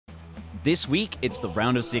This week, it's the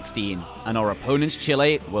round of 16, and our opponents,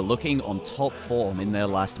 Chile, were looking on top form in their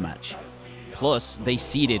last match. Plus, they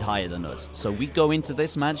seeded higher than us, so we go into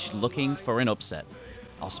this match looking for an upset.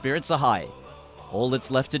 Our spirits are high. All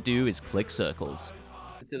that's left to do is click circles.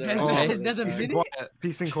 Peace and quiet.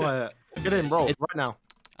 Peace and quiet. Get in, roll, right now.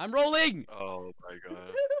 I'm rolling! Oh my god.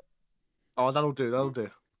 Oh, that'll do, that'll do.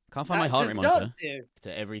 Can't find my heart rate monitor.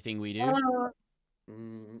 To everything we do.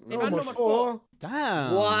 Number 4.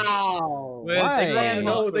 Damn. Wow. Why?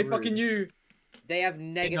 No, they fucking knew. They have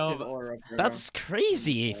negative aura. Bro. That's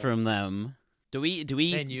crazy from them. Do we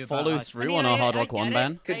follow through on I our mean, Hard Rock 1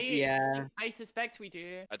 ban? Yeah. I suspect we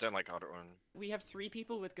do. I don't like Hard Rock 1. We have 3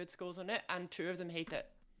 people with good scores on it, and 2 of them hate it.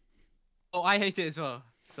 Oh, I hate it as well.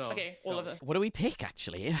 So. Okay, all of them. What do we pick,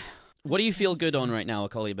 actually? What do you feel good on right now,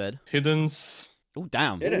 Akali Bed? Hiddens. Oh,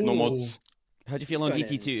 damn. No mods. How do you feel on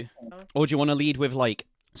DT2? Or do you want to lead with, like,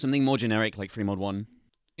 something more generic, like Free Mod 1?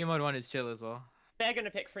 Free Mod 1 is chill as well. They're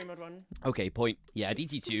gonna pick Free Mod 1. Okay, point. Yeah,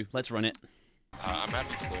 DT2. Let's run it. I'm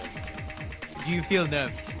happy to play. Do you feel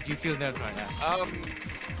nerves? Do you feel nerves right now?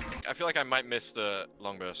 I feel like I might miss the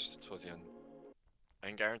long burst towards the end. I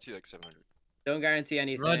can guarantee like 700. Don't guarantee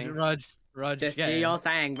anything. Rudge. Just do your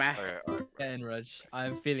thing, bruh. Okay, alright. Get in, Rudge.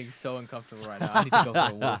 I'm feeling so uncomfortable right now. I need to go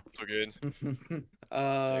for a walk. So good.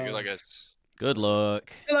 Good luck, guys. Good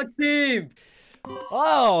luck. Good luck, team!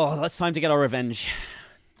 Oh, it's time to get our revenge.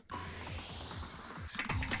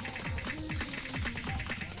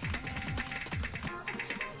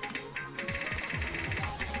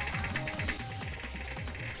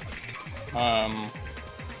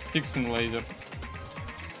 Fixing laser.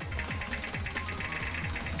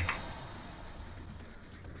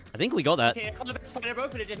 I think we got that. Okay, I called the best fighter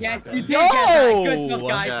broke, but it didn't Yes, matter. you did get that. Good Yo! job,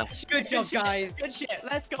 guys. Good job, shit. guys. Good shit.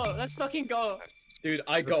 Let's go. Let's fucking go. Dude,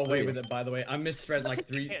 I got away with it, by the way. I misread like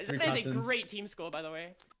three That is a patterns. great team score, by the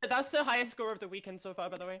way. That's the highest score of the weekend so far,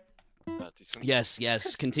 by the way. Decent. Yes,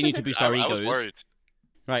 yes. Continue to boost our I was egos. worried.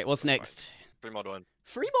 Right, what's next? Free Mod 1.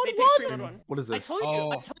 Free They Mod picked Free 1? Mod 1. What is I this?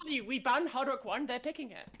 told you, we banned Hard Rock 1, they're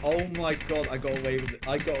picking it. Oh my god, I got away with it.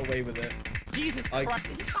 I got away with it. Jesus I- Christ.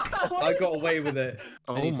 I got away with it.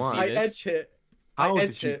 Oh need to see my. I this. edge hit. How I did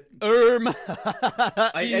edge you? hit.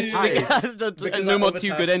 I edged it. because no I more too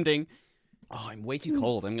overtapped. good ending. Oh, I'm way too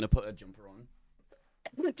cold. I'm gonna put a jumper on.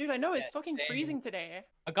 Dude, I know, it's fucking freezing today.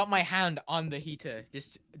 I got my hand on the heater,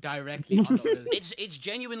 just directly on the It's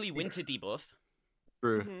genuinely winter debuff.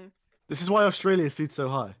 True. This is why Australia seeds so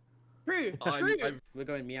high. True, Oh, true. we're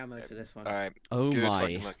going meow mode for this one. Alright. Oh Good my.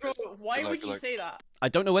 fucking luck, Bro, guys. why Good luck, would good you luck. say that? I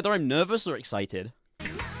don't know whether I'm nervous or excited.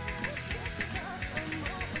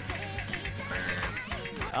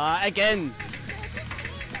 Again.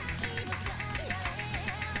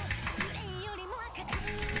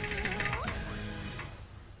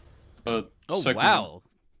 But Oh, second. wow.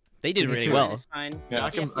 They did really well. It's fine. Yeah. I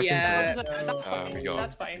can Yeah. That's fine. we go.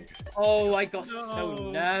 That's fine. Oh, I got so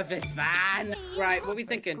No. nervous, man. Right, what are we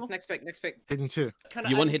thinking? Next pick. Hidden 2.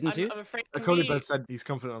 You want hidden too? I'm afraid Akali Bed said he's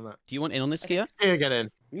confident on that. Do you want in on this, Kia? Here, get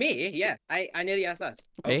in. Me? Yeah. I nearly asked that.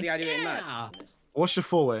 Okay. Hopefully I do it in that. What's your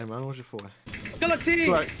 4-way, man? What's your 4-way? Good luck,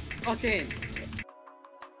 team! Right. Okay.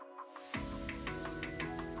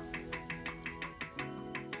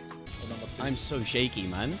 I'm so shaky,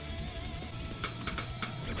 man.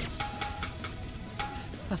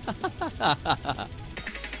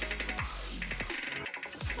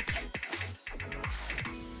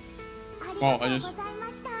 Well, I just.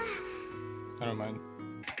 Never mind.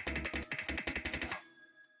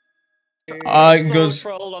 I so goes.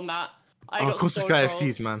 trolled on that. I Oh, got of course so this guy has trolled.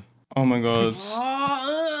 seeds, man. Oh my god.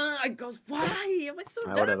 Oh, I goes, why am I so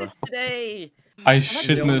Whatever. nervous today? I I'm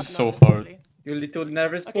shit actually this so nervous, hard. actually. You little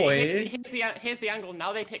nervous Okay, boy. here's the angle.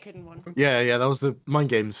 Now they pick hidden one. Yeah, that was the mind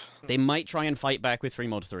games. They might try and fight back with 3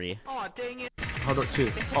 mod 3. Hard Rock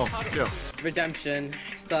 2. Oh, chill. Redemption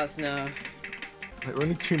starts now. Wait, we're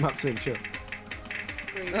only 2 maps in, chill.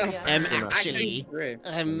 Yeah. Actually. Through.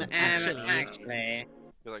 Actually. Actually.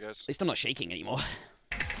 Good luck, guys. At least I'm not shaking anymore.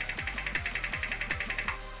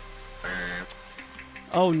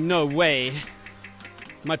 Oh, no way.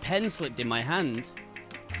 My pen slipped in my hand.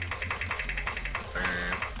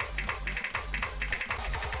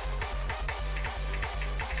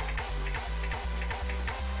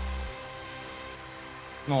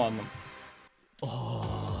 No, I'm not.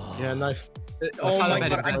 Oh. Yeah, nice. Oh my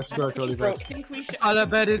Bed is god. Nice work, Akali Bro, Bed. I think we should.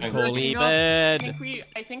 Alabed is Holy Holy glitching up. bed.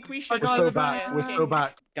 I think we should. We're so back. We're so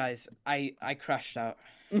back. Guys, I crashed out.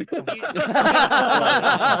 Sorry,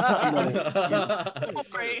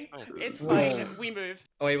 it's fine. We move.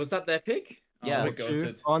 Oh wait, was that their pick? Yeah. Oh, Number we're 2.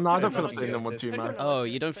 goated. Oh, no, I don't Yeah, feel no, like playing we're number goated. 2, man. Oh,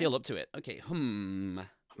 you don't feel up to it. Okay,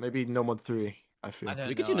 Maybe no mod 3. I feel. I don't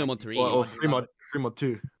We could know, do no I mod think- 3. Or free mod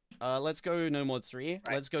 2. Let's go no mod 3.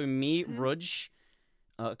 Right. Let's go me, Grudge,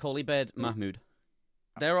 Kolibed, Mahmood.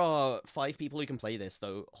 There are 5 people who can play this,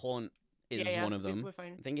 though. Haunt is Yeah, one of them. We're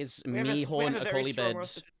fine. I think it's We have me, we Haunt, have a a very strong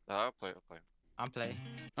roster. Kolibed. I'll play. I'm playing.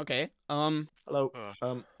 Okay. Hello. Do you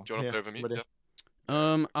want to play over me? ready.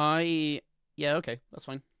 Yeah. Yeah, okay, that's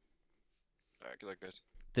fine. Alright, good luck, guys.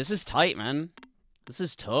 This is tight, man. This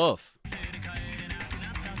is tough.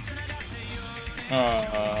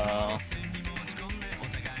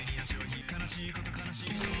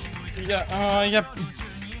 Yeah, yep.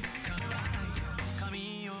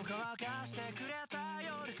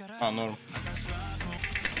 No.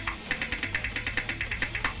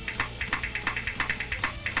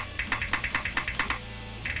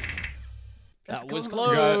 That was go.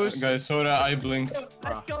 close. Guys, sorry, I blinked.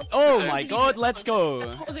 Let's go. Oh my god, let's go.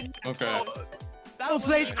 That was a- Okay. that was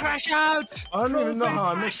Please a- crash out! I don't even know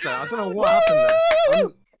how I missed that. I don't know what happened there.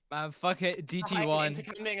 Man, fuck it. Hype DT1. into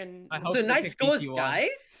coming and I hope So they nice pick scores, DT1.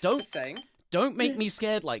 guys. Don't- Just saying. Don't make me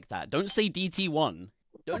scared like that. Don't say DT1.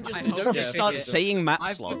 Don't I just hope don't they just pick start it. saying map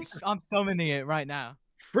slots. I'm summoning it right now.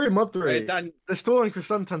 Free mod 3. Wait, Dan, They're stalling for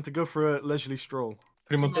Suntan to go for a leisurely stroll.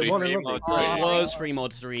 Free mod 3. One in Free London. mod It 3. was free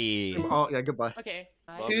mod 3. Oh, yeah, goodbye. Okay.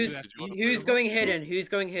 Well, Who's did you wanna who's play going hidden? Who's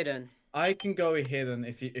going hidden? I can go hidden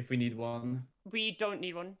if we need one. We don't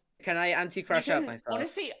need one. Can I You anti-crash out can- myself?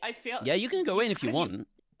 Honestly, I feel. Yeah, you can go in if you If you- want.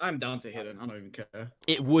 I'm down to hidden. I don't even care.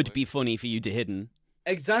 It would be funny for you to hidden.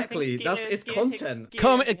 Exactly. That's it's content.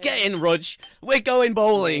 Come, get in, Rudge. We're going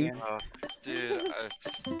bowling. Dude,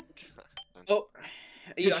 Oh,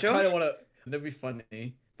 are you I sure? kind of want to. That'd be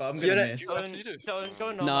funny, but I'm You're gonna not- miss. Don't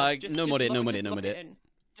go no. Nah, Just, no just mod it, lock- no mod just it, no lock mod it. in.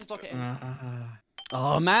 Just lock it in.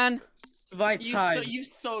 Oh man. It's my You time. you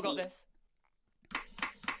so got this.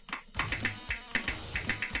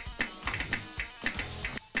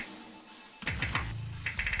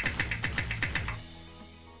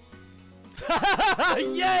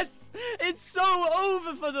 Yes! It's so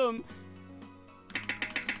over for them.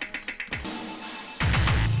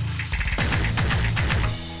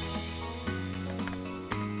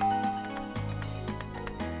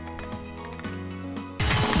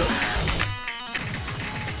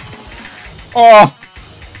 Oh!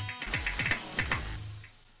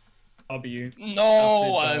 W.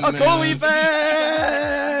 No, I A missed. goalie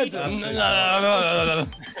bed!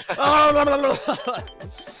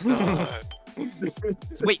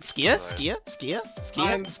 Wait, skier?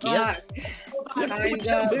 I'm back. Kind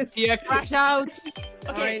of. Yeah, crash out!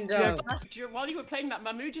 Okay. Kind of. While you were playing that,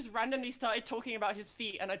 Mamu just randomly started talking about his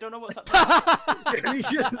feet, and I don't know what's up. there. don't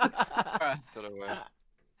know why. Don't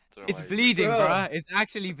know It's why. bleeding, bruh. It's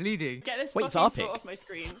actually bleeding. Get this Wait, fucking it's foot Arpic. off my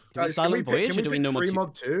screen. Do we Guys, silent voyage or can do we pick no mod free 2?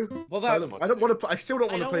 mod 2? What Silent- about I don't want to. I still don't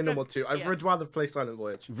I want to don't play no wanna- mod 2. I'd yeah. rather play Silent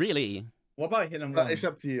Voyage. Really? What about hidden But one? it's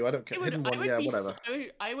up to you. I don't care. Hidden one, yeah, whatever.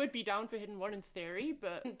 I would be down for Hidden 1 in theory,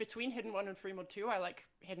 but between Hidden 1 and Free Mod 2, I like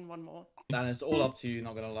Hidden 1 more. Dan, it's all up to you.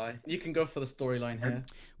 Not gonna lie. You can go for the storyline here.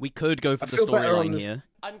 We could go for I the feel better on storyline this- here.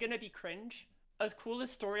 I'm gonna be cringe. As cool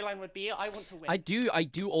as storyline would be, I want to win. I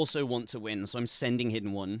do also want to win, so I'm sending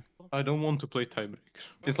Hidden 1. I don't want to play tiebreaks.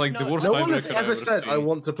 It's like the No, worst No tiebreaker one has I've ever ever said I seen.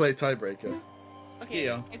 want to play tiebreaker. Okay,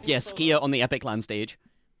 Skier. is it Yeah, solo? skier on the Epic Land stage.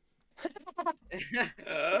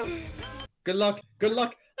 Good luck. Good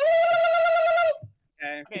luck.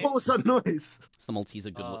 Okay. What was that noise? It's the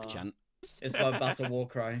Malteser good luck chant. It's my battle war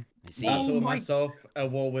cry. I see. Battle with my- myself, a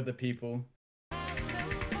war with the people.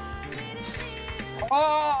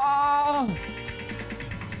 Oh!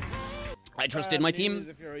 I trusted my team.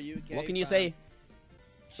 What can you say?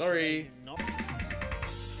 Sorry.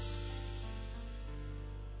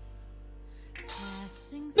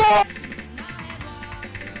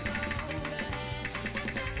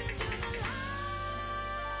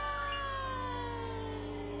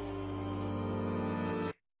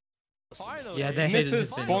 Yeah, they're This hidden. is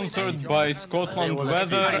sponsored by Scotland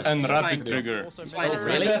Weather and Rapid Trigger. Fine, it's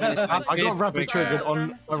really? I got rapid triggered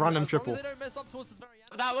on a random triple.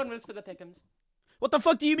 That one was for the pick'ems. What the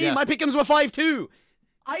fuck do you mean? Yeah. My pick'ems were 5-2.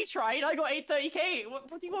 I tried. I got 830k. What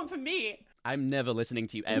do you want from me? I'm never listening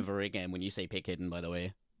to you ever again when you say pick hidden, by the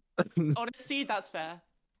way. Honestly, that's fair.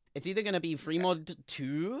 It's either gonna be free mod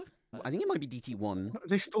 2. I think it might be DT1.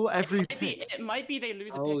 They stole every It might be they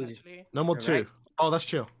lose a Holy- pick actually. No mod 2. Oh, that's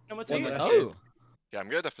chill. Number One 2. left. Oh. Yeah, I'm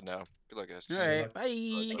good for now. Good luck, guys. Alright, bye.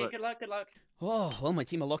 Okay, good luck. Good luck. Oh, well, my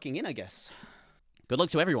team are locking in, I guess. Good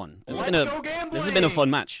luck to everyone. This has been a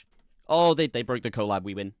fun match. Oh, they broke the collab.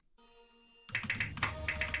 We win.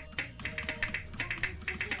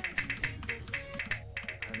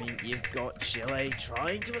 I mean, you've got Chile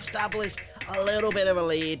trying to establish a little bit of a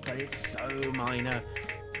lead, but it's so minor.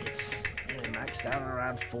 It's really maxed out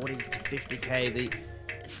around 40 to 50k.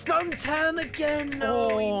 The stun 10 again. No,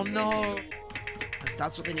 Oh no.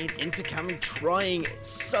 That's what they need. Intercam trying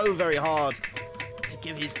so very hard to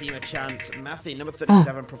give his team a chance. Matthew, number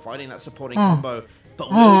 37, providing that supporting combo. But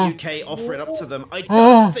will UK offer it up to them? I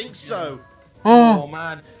don't think so. Oh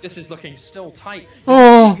man, this is looking still tight.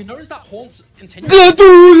 You can notice that Haunts continues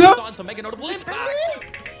starting to make a notable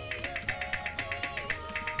impact.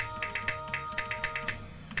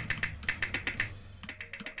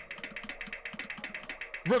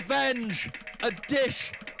 Revenge, a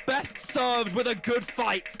dish best served with a good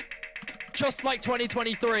fight. Just like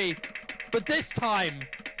 2023. But this time,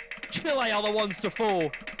 Chile are the ones to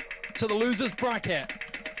fall to the losers bracket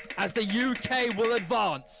as the UK will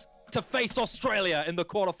advance to face Australia in the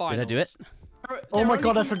quarterfinals. Did I do it? Oh my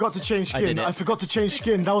god, I forgot to change skin. I forgot to change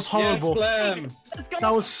skin. That was horrible. Yes,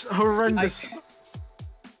 that was horrendous.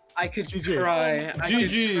 I could cry.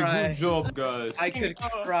 GG, good job, guys. I could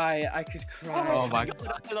cry. I could cry. Oh my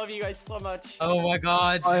god, I love you guys so much. Oh my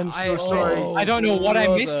god. I am so sorry. I don't know what I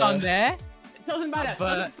missed on there. It doesn't matter.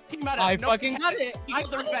 But Doesn't matter. I fucking got it. We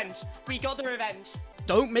got the revenge. We got the revenge.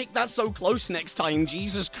 Don't make that so close next time,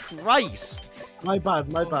 Jesus Christ. My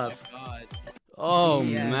bad, my bad. Oh,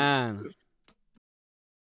 Yeah. man.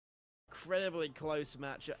 Incredibly close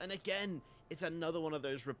matchup. And again, it's another one of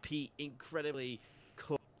those repeat incredibly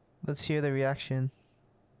close. Let's hear the reaction.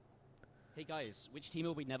 Hey guys, which team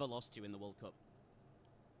have we never lost to in the World Cup?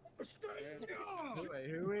 Wait,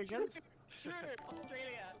 who are we against? Australia.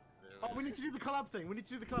 Oh, we need to do the collab thing. We need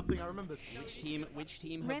to do the collab thing. I remembered. Which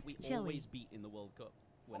team have we always beat in the World Cup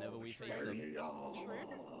whenever we face them?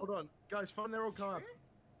 Hold on, guys, find their old collab.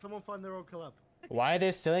 Someone find their old collab. Why are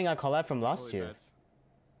they stealing our collab from last year?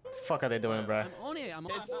 What the fuck are they doing, bruh? I'm on it.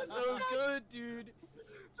 It's so good, dude.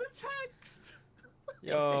 The text.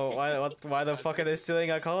 Yo, why the fuck are they stealing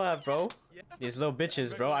our collab, bro? These little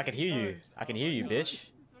bitches, bro. I can hear you. I can hear you, bitch.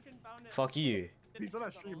 Fuck you. He's on our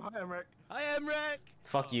stream. Hi, Emrek. Hi, Emrek.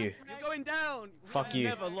 Fuck you. You're going down. Fuck We you.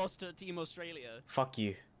 Never lost to Team Australia. Fuck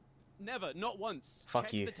you. Never, not once. Fuck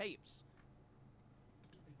Check you. the tapes.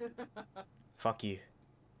 Fuck you.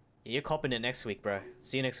 You're copping it next week, bro.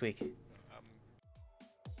 See you next week.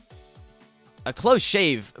 A close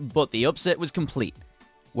shave, but the upset was complete.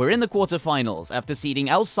 We're in the quarterfinals after seeding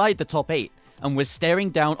outside the top 8, and we're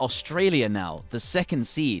staring down Australia now, the second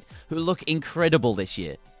seed, who look incredible this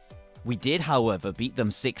year. We did, however, beat them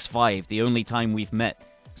 6-5 the only time we've met,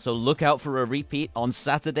 so look out for a repeat on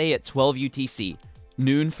Saturday at 12 UTC,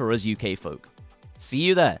 noon for us UK folk. See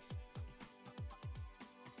you there.